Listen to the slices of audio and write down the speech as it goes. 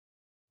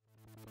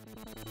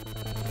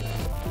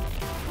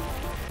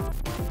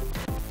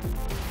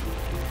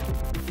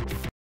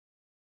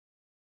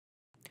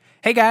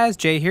Hey guys,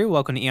 Jay here,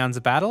 welcome to Eons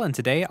of Battle, and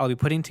today I'll be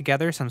putting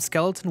together some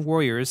skeleton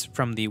warriors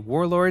from the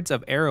Warlords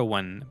of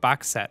Erewhon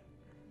box set.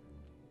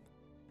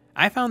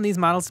 I found these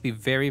models to be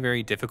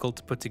very difficult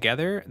to put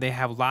together. They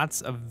have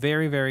lots of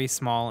very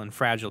small and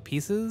fragile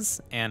pieces,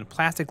 and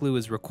plastic glue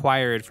is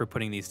required for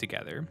putting these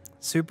together.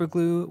 Super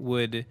glue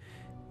would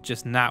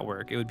just not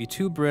work. It would be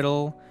too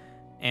brittle,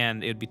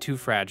 and it would be too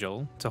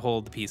fragile to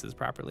hold the pieces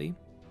properly.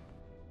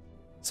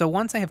 So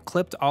once I have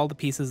clipped all the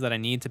pieces that I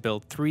need to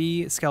build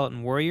 3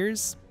 skeleton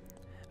warriors,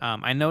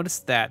 I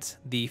noticed that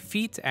the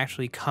feet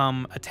actually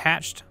come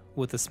attached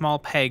with a small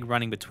peg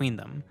running between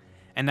them.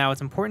 And now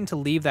it's important to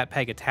leave that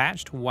peg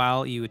attached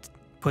while you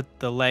put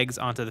the legs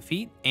onto the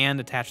feet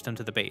and attach them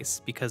to the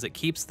base, because it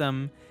keeps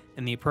them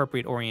in the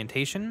appropriate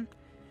orientation.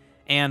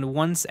 And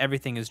once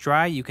everything is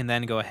dry, you can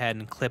then go ahead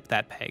and clip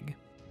that peg.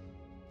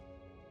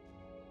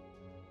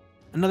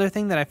 Another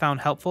thing that I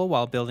found helpful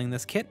while building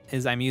this kit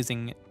is I'm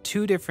using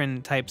 2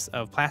 different types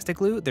of plastic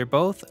glue. They're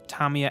both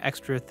Tamiya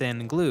extra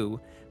thin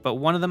glue, but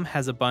one of them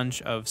has a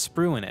bunch of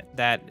sprue in it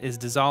that is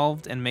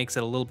dissolved and makes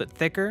it a little bit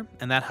thicker,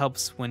 and that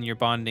helps when you're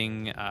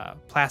bonding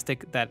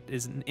plastic that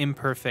is an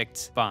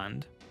imperfect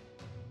bond.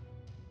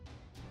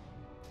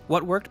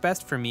 What worked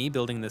best for me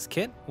building this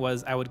kit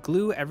was I would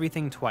glue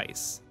everything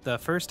twice. The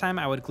first time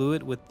I would glue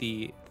it with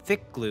the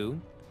thick glue,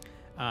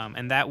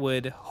 and that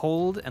would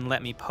hold and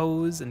let me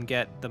pose and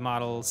get the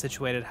model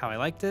situated how I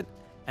liked it,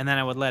 and then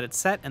I would let it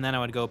set, and then I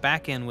would go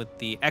back in with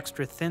the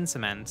extra thin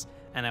cement,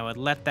 and I would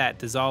let that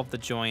dissolve the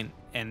joint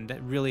and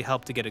really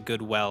help to get a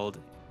good weld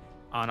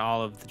on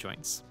all of the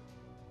joints.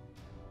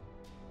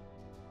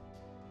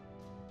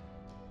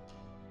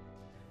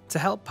 To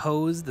help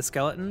pose the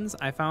skeletons,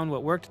 I found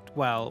what worked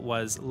well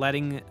was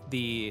letting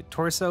the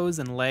torsos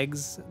and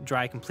legs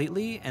dry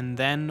completely, and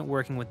then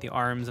working with the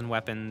arms and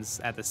weapons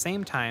at the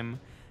same time,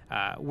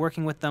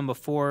 working with them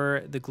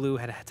before the glue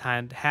had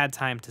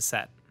time to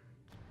set.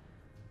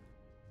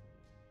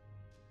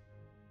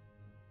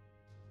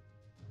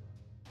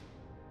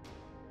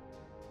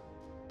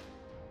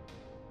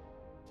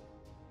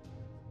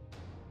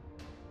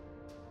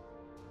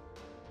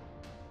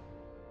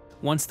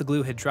 Once the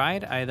glue had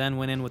dried, I then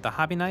went in with a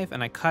hobby knife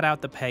and I cut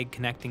out the peg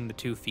connecting the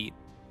 2 feet.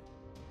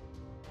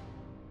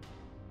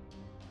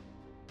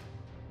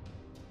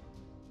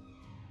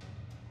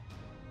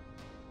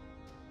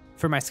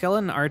 For my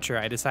skeleton archer,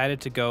 I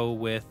decided to go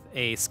with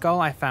a skull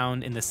I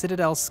found in the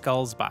Citadel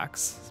Skulls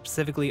box,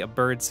 specifically a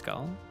bird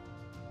skull.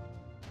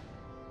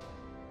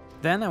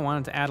 Then I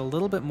wanted to add a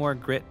little bit more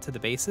grit to the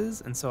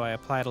bases, and so I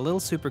applied a little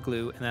super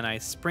glue and then I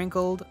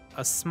sprinkled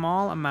a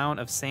small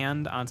amount of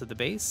sand onto the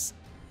base.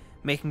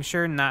 Making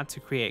sure not to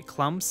create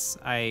clumps,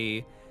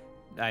 I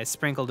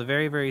sprinkled a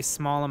very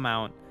small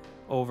amount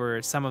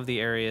over some of the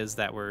areas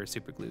that were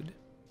super glued.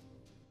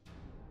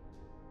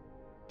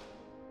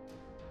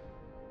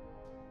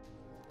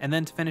 And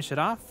then to finish it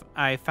off,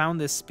 I found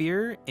this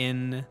spear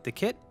in the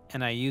kit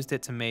and I used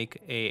it to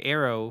make an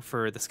arrow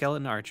for the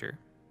skeleton archer.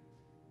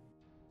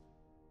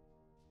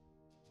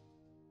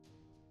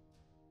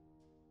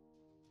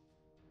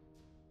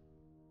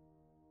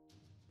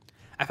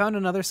 I found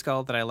another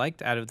skull that I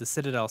liked out of the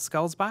Citadel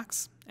Skulls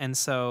box, and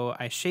so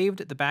I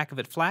shaved the back of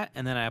it flat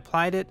and then I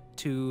applied it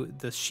to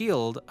the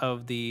shield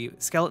of the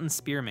skeleton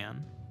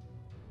spearman.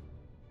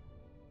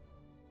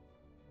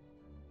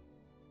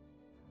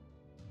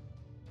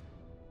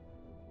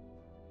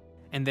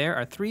 And there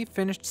are 3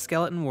 finished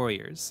skeleton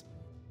warriors.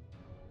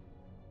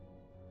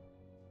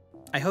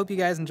 I hope you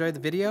guys enjoyed the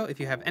video. If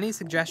you have any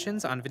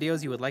suggestions on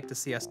videos you would like to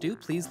see us do,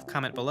 please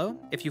comment below.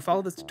 If you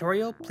follow this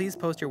tutorial, please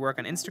post your work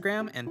on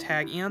Instagram and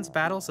tag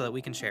EonsOfBattle so that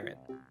we can share it.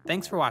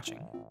 Thanks for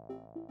watching.